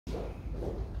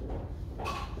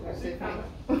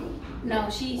No,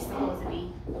 she's supposed to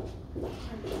be.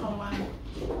 Oh, wow.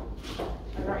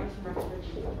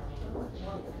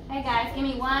 Hey guys, give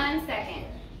me 1 second.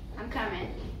 I'm coming.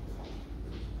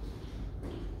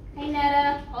 Hey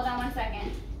Netta, hold on 1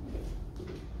 second.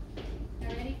 You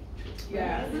ready?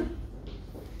 Yeah.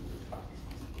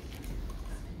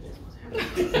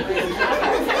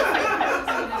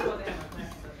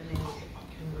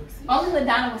 Only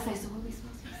LaDonna would say, so what are we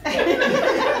supposed to say?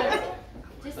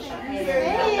 Just say,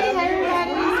 hey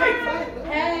everybody.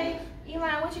 Hey,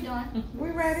 Eli, what you doing? We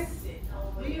ready?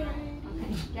 Okay,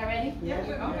 y'all ready? Yeah.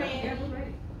 Okay.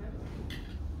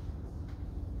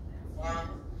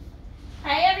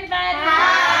 Hey everybody.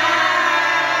 Hi.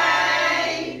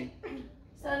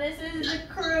 So this is the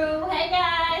crew. Hey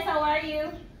guys, how are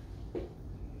you?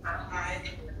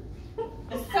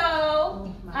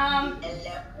 So,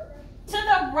 to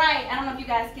the right, I don't know if you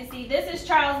guys can see, this is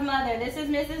Charles' mother. This is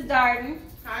Mrs. Darden.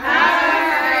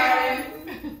 Hi.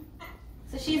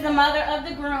 So she's the mother of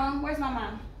the groom. Where's my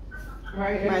mom?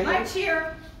 Right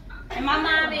here. And my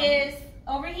mom is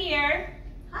over here.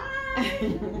 Hi.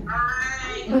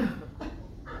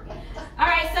 All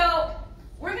right, so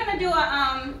we're gonna do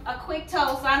a quick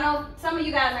toast. So I know some of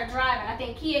you guys are driving. I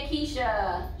think Kia,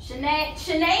 Keisha,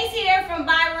 Shanae's here from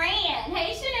Bahrain.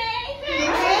 Hey, Shanae. Hey,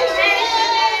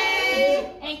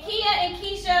 Shanae. And Kia and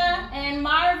Keisha and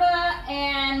Marva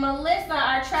and Melissa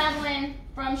are traveling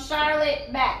from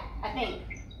Charlotte back, I think.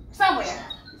 Somewhere.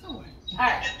 All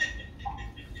right.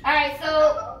 All right,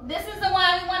 so this is the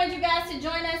one we wanted you guys to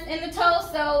join us in the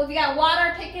toast. So if you got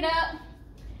water, pick it up.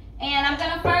 And I'm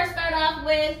gonna first start off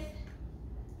with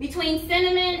between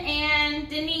Cinnamon and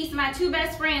Denise, my two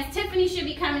best friends. Tiffany should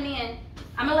be coming in.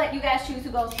 I'm gonna let you guys choose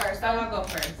who goes first. I'm gonna go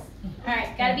first. All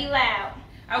right, gotta be loud.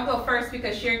 I'll go first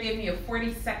because Cher gave me a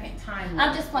 40-second time.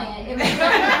 I'm just playing.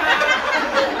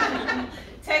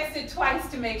 Texted twice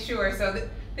to make sure, so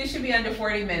this should be under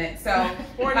 40 minutes. So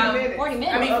 40 minutes. 40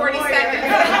 minutes. I mean 40 seconds.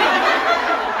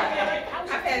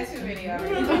 I've had too many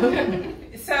already.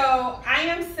 So I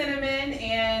am Cinnamon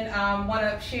and one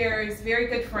of Cher's very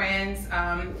good friends.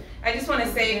 I just want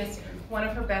to say one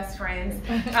of her best friends.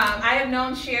 I have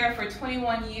known Cher for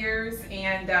 21 years,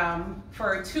 and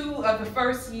for 2 of the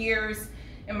first years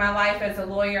in my life as a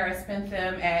lawyer, I spent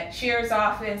them at Cher's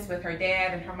office with her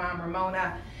dad and her mom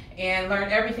Ramona, and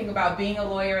learned everything about being a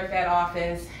lawyer at that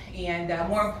office, and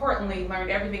more importantly,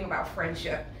 learned everything about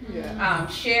friendship. Yeah.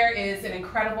 Cher is an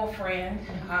incredible friend.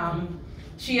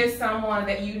 She is someone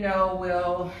that you know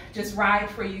will just ride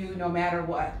for you no matter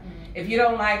what. If you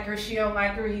don't like her, she don't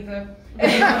like her either.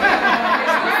 If you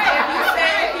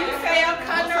say I'm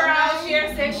cutting her out,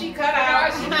 Cher says she cut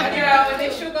out. You know, and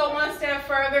then she'll go one step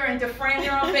further and defriend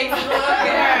her on Facebook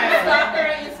and stalk her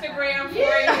on Instagram for you.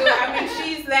 I mean,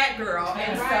 she's that girl.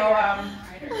 And so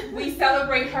we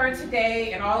celebrate her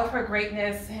today and all of her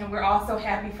greatness, and we're also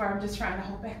happy for her. I'm just trying to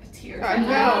hold back the tears. I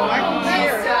know, I can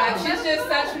hear. She's just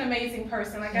such an amazing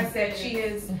person. Like I said, she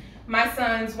is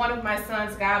one of my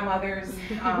son's godmothers,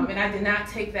 and I did not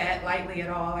take that lightly at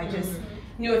all. I just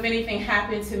knew if anything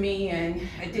happened to me and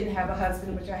I didn't have a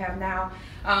husband, which I have now,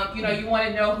 you know, you want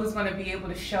to know who's going to be able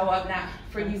to show up, not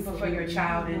for you, but for your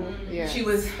child. And she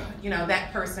was, you know,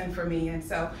 that person for me. And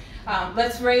so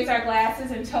let's raise our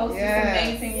glasses and toast this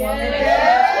amazing woman.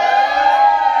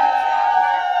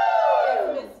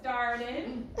 Miss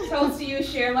Darden. Toast to you,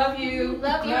 Cher. Love you.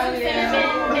 Love you too,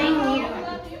 Cinnamon.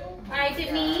 Thank you. All right,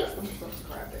 Denise.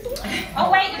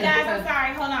 Oh wait, you guys, I'm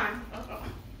sorry. Hold on.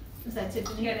 Is that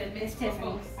Tiffany? You got it, Miss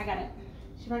Tiffany. I got it.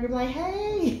 She might be like,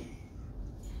 hey.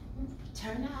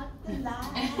 Turn out the lights.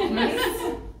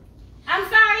 I'm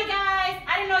sorry, guys.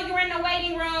 I didn't know you were in the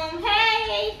waiting room.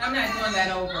 Hey. I'm not doing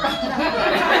that over.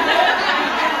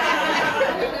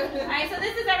 All right, so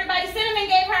this is everybody. Cinnamon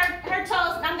gave her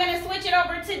toast. I'm going to switch it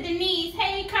over to Denise.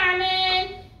 Hey,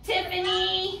 Carmen,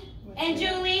 Tiffany, and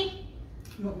Julie.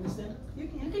 You want me to stand? You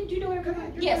can do whatever.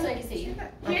 Yeah, so I can see you.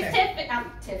 Here's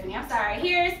Tiffany. I'm sorry.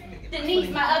 Here's Denise,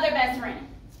 my other best friend.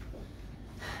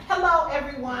 Hello,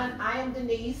 everyone. I am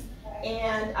Denise,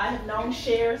 and I have known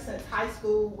Cher since high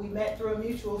school. We met through a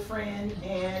mutual friend,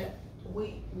 and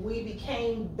we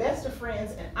became best of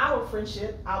friends, and our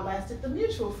friendship outlasted the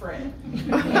mutual friend.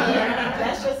 And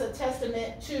that's just a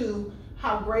testament to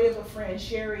how great of a friend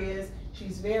Cher is.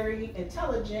 She's very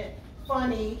intelligent,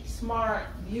 funny, smart,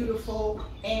 beautiful,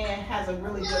 and has a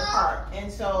really good heart.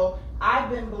 And so I've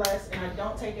been blessed, and I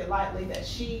don't take it lightly, that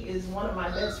she is one of my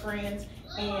best friends.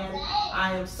 And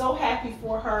I am so happy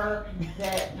for her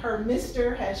that her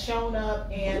mister has shown up,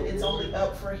 and it's only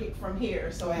up from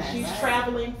here. So as she's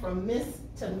traveling from Miss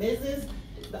to Mrs.,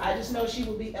 I just know she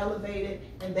will be elevated,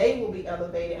 and they will be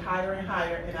elevated higher and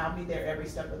higher, and I'll be there every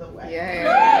step of the way.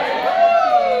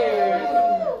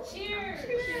 Cheers.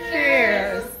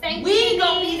 Cheers. Thank We you.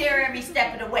 gonna be there every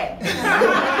step of the way.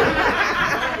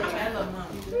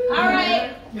 All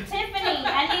right, Tiffany,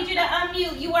 I need you to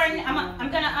unmute. I'm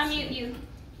gonna unmute you.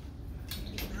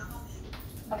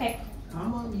 Okay.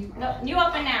 I'm on mute. No, you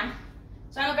open now.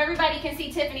 So I don't know if everybody can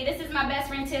see Tiffany. This is my best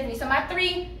friend Tiffany. So my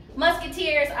 3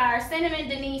 musketeers are Cinnamon,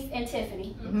 Denise, and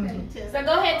Tiffany. So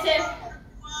go ahead, Tiff.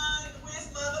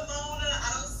 Where's Mother Mona?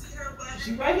 I don't see her, but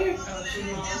She right here. Hi,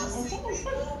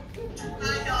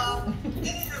 y'all.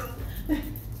 Anywho,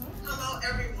 hello,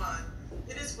 everyone.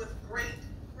 It is with great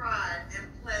pride and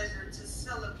pleasure to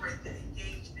celebrate the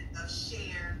engagement of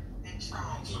Cher and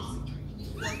Charles.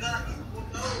 For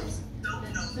those who don't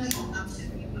know me, I'm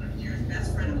Tiffany, one of Cher's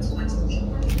best friend of 20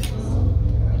 years.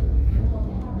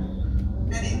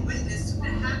 And a witness to the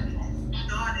happiness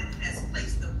Jordan has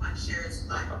placed upon Cher's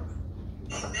life.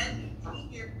 They met 3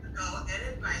 years ago at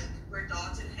a bank where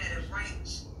Dalton had a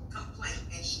branch complaint,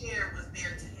 and Cher was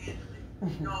there to handle it.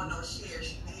 Y'all know Cher,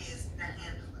 she is the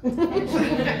handler.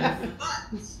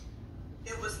 But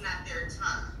it was not their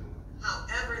time.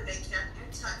 However, they kept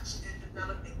in touch and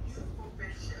developed a beautiful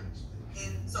friendship.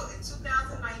 And so in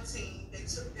 2019, they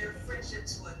took their friendship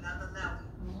to another level,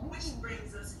 which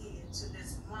brings us here to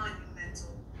this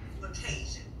monumental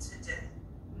occasion today.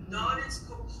 Dalton's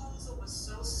proposal was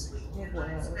so sweet and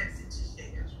unexpected to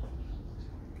share.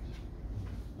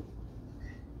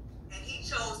 And he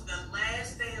chose the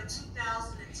last day of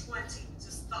 2020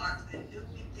 to start a new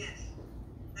beginning,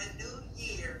 a new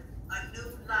year, a new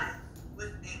life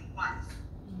with a wife.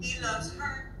 He loves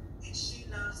her and she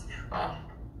loves him.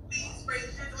 Please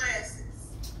raise your glasses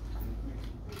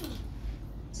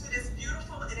to this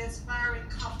beautiful and inspiring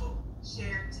couple,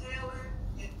 Cher Taylor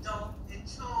and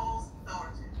Charles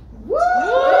Dalton. With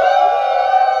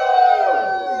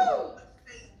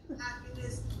faith,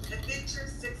 happiness, adventure,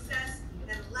 success,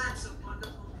 and lots of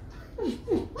wonderful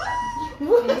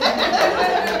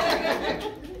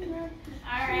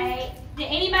All right. Did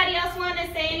anybody else want to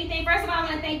say anything? First of all, I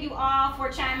want to thank you all for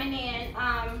chiming in.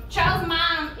 Charles'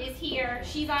 mom is here.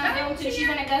 She's on Zoom too. She's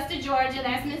in Augusta, Georgia.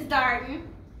 That's Miss Darden.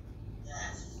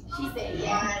 Yes. She said,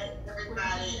 Hi,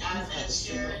 everybody. I met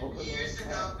Cher years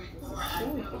ago before I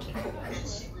knew that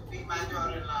she would be my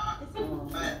daughter-in-law.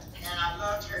 And I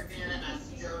loved her then, and I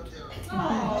still do. So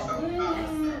proud of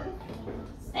her.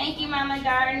 Thank you, Mama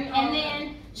Darden. And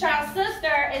then Charles'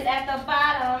 sister is at the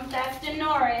bottom. That's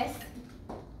Dolores.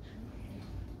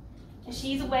 And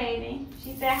she's waving.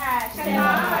 She said hi. She said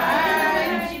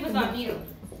hi. She was on mute.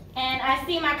 And I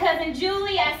see my cousin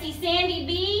Julie. I see Sandy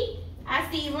B. I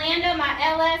see Landa, my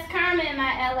LS. Carmen,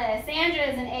 my LS. Sandra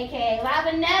is an AKA.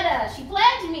 Lavinetta, she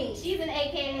pledged me. She's an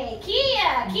AKA.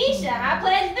 Keisha, I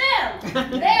pledged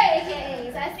them. They're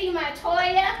AKAs. I see my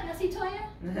Toya. You see Toya?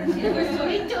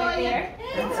 Sweet Toya.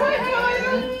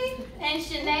 And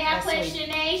Shanae, I pledged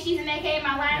Shanae. She's an AKA.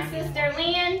 My line sister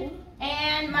Lynn.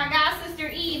 And my god sister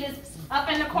Eve is up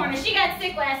in the corner. She got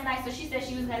sick last night, so she said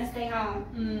she was going to stay home.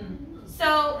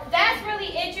 So that's really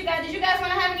it, you guys. Did you guys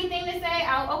want to have anything to say?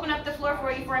 I'll open up the floor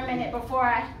for you for a minute before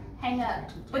I hang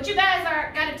up. But you guys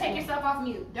are got to take yourself off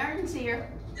mute. Darden's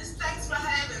here. Just thanks for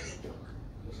having me.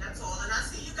 That's all. And I'll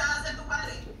see you guys at the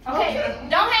wedding. Okay,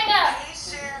 don't hang up. Hey,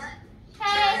 Cher.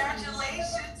 Hey.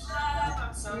 Congratulations, love.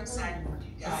 I'm so excited for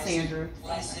you guys. Sandra.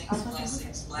 Blessings,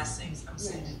 blessings, blessings. I'm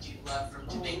sending you love from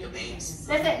Jamaica Base.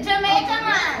 Listen, Jamaica, come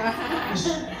on.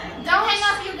 Don't hang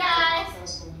up, you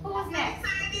guys. Who's next?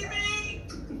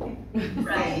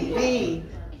 Right.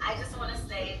 I just want to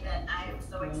say that I am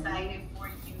so excited for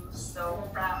you, so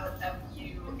proud of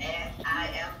you, and I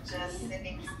am just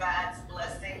sending you God's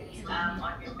blessings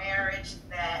on your marriage,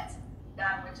 that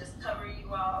God would just cover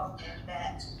you all, and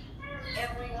that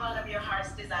every one of your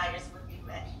heart's desires would be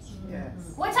met.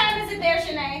 Yes. What time is it there,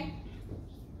 Shanae?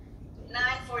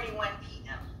 9:41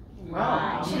 p.m.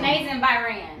 Wow. Shanae's in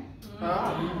Bahrain.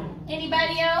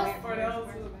 Anybody else?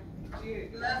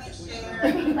 Love you, Cher.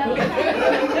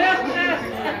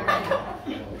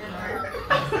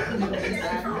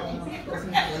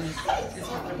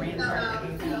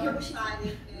 So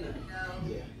excited, and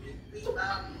we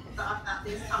thought about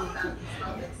this, talked about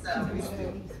this moment, so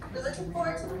we're looking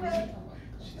forward to it.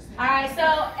 All right, so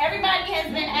everybody has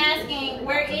been asking,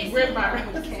 where is he?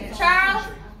 Charles?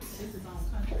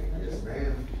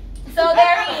 So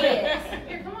there he is.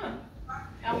 Here, come on.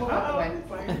 Hello.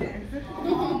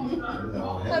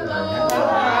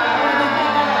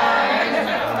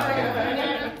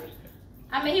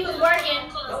 I mean, he was working.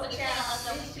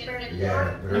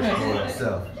 Yeah, very cool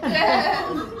itself.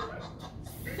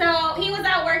 So he was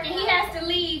out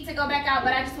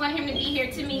want him to be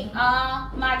here to meet all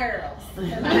my girls. All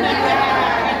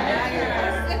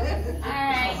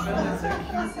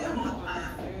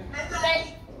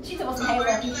right. She's supposed to pay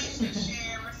love you.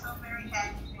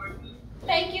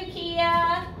 Thank you,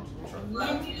 Kia.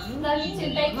 Love you too.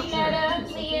 Thank you, Netta,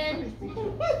 Lynn.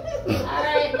 All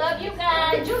right, love you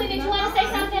guys. Julie, did you want to say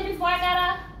something before I got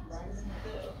up?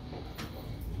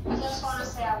 I just want to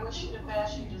say I wish you the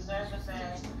best. You deserve the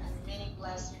best. Many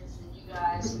blessings, and you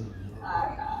guys,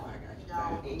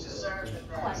 deserve the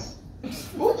best. You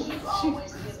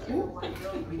always give everyone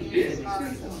your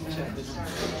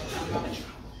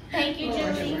Thank you,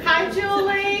 Julie. Hi,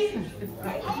 Julie.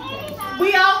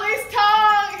 We always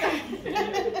talk.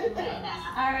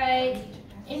 All right.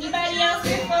 Anybody else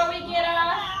before we get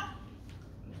off?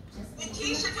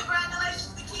 Keisha,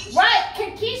 congratulations to Keisha. Right,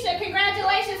 Keisha,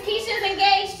 congratulations. Keisha's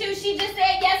engaged too. She just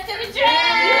said yes to the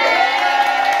dream.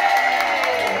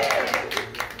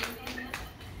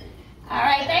 All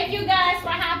right, thank you guys for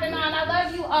hopping on. I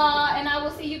love you all, and I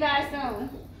will see you guys soon.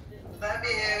 Love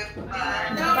you.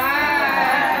 Bye. Bye.